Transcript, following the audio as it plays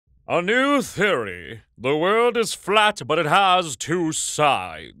A new theory. The world is flat, but it has two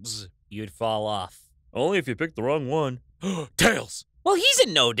sides. You'd fall off. Only if you picked the wrong one. Tails! Well, he's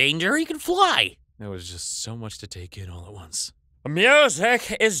in no danger. He can fly. There was just so much to take in all at once.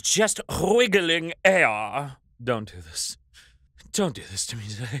 Music is just wiggling air. Don't do this. Don't do this to me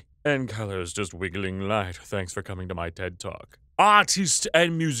today. And color is just wiggling light. Thanks for coming to my TED Talk. Artists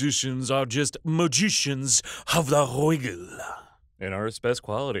and musicians are just magicians of the wiggle. In our best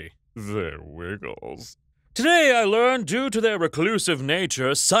quality, their wiggles. Today I learned due to their reclusive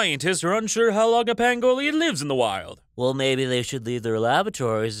nature, scientists are unsure how long a pangolin lives in the wild. Well, maybe they should leave their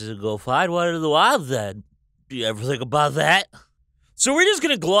laboratories and go find one in the wild then. Do you ever think about that? So we're just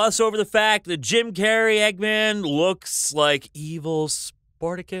gonna gloss over the fact that Jim Carrey Eggman looks like evil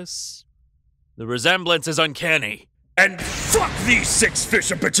Spartacus? The resemblance is uncanny. And fuck these 6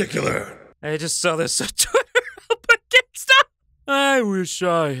 fish in particular! I just saw this on Twitter up against them. I wish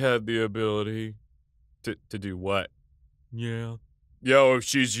I had the ability. To do what? Yeah. Yo, if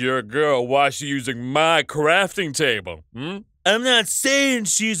she's your girl, why is she using my crafting table? I'm not saying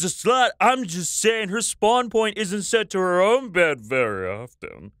she's a slut. I'm just saying her spawn point isn't set to her own bed very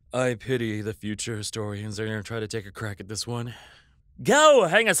often. I pity the future historians that are gonna try to take a crack at this one. Go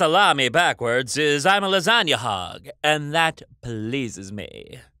hang a salami backwards is I'm a lasagna hog, and that pleases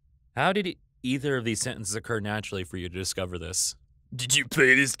me. How did either of these sentences occur naturally for you to discover this? Did you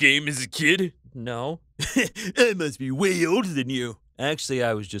play this game as a kid? No. I must be way older than you. Actually,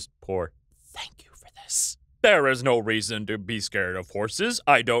 I was just poor. Thank you for this. There is no reason to be scared of horses.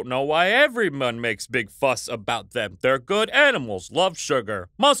 I don't know why everyone makes big fuss about them. They're good animals, love sugar,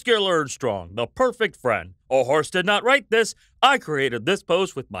 muscular and strong, the perfect friend. A horse did not write this. I created this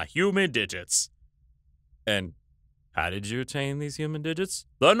post with my human digits. And how did you attain these human digits?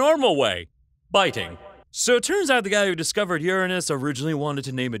 The normal way. Biting. So it turns out the guy who discovered Uranus originally wanted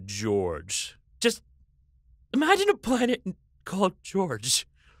to name it George. Just imagine a planet called George.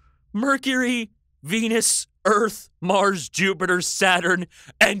 Mercury, Venus, Earth, Mars, Jupiter, Saturn,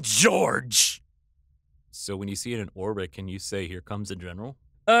 and George. So when you see it in orbit, can you say, here comes the general?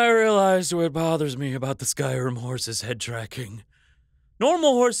 I realized what bothers me about the Skyrim horses head tracking.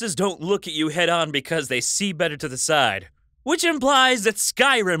 Normal horses don't look at you head on because they see better to the side, which implies that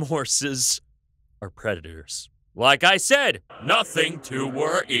Skyrim horses are predators. Like I said, nothing to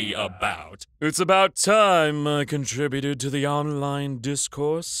worry about. It's about time I contributed to the online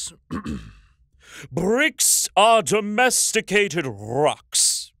discourse. Bricks are domesticated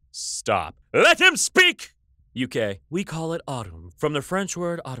rocks. Stop. Let him speak! UK, we call it autumn, from the French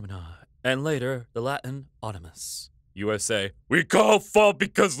word autumna, and later the Latin autumnus. USA, we call fall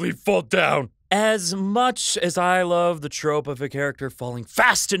because we fall down. As much as I love the trope of a character falling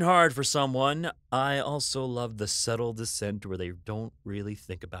fast and hard for someone, I also love the subtle descent where they don't really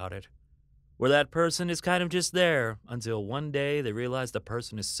think about it. Where that person is kind of just there until one day they realize the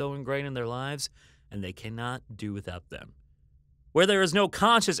person is so ingrained in their lives and they cannot do without them. Where there is no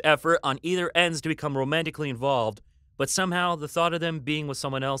conscious effort on either ends to become romantically involved, but somehow the thought of them being with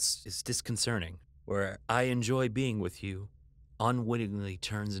someone else is disconcerting. Where I enjoy being with you unwittingly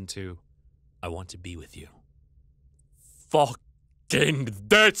turns into I want to be with you. Fucking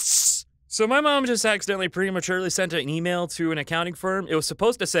this! So my mom just accidentally prematurely sent an email to an accounting firm. It was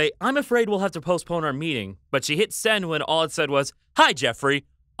supposed to say, I'm afraid we'll have to postpone our meeting. But she hit send when all it said was, Hi, Jeffrey.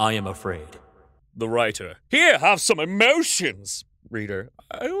 I am afraid. The writer, here, have some emotions. Reader,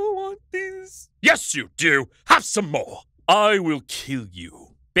 I don't want these. Yes, you do. Have some more. I will kill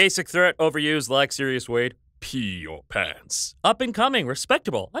you. Basic threat, overused, like Serious Wade. Pee your pants. Up and coming,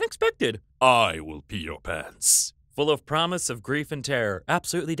 respectable, unexpected. I will pee your pants. Full of promise of grief and terror.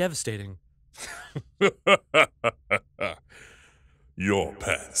 Absolutely devastating. Your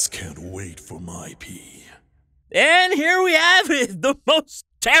pants can't wait for my pee. And here we have it, the most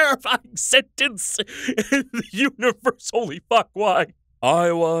terrifying sentence in the universe. Holy fuck, why?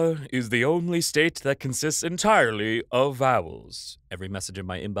 Iowa is the only state that consists entirely of vowels. Every message in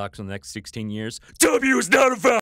my inbox in the next 16 years, W is not a vowel.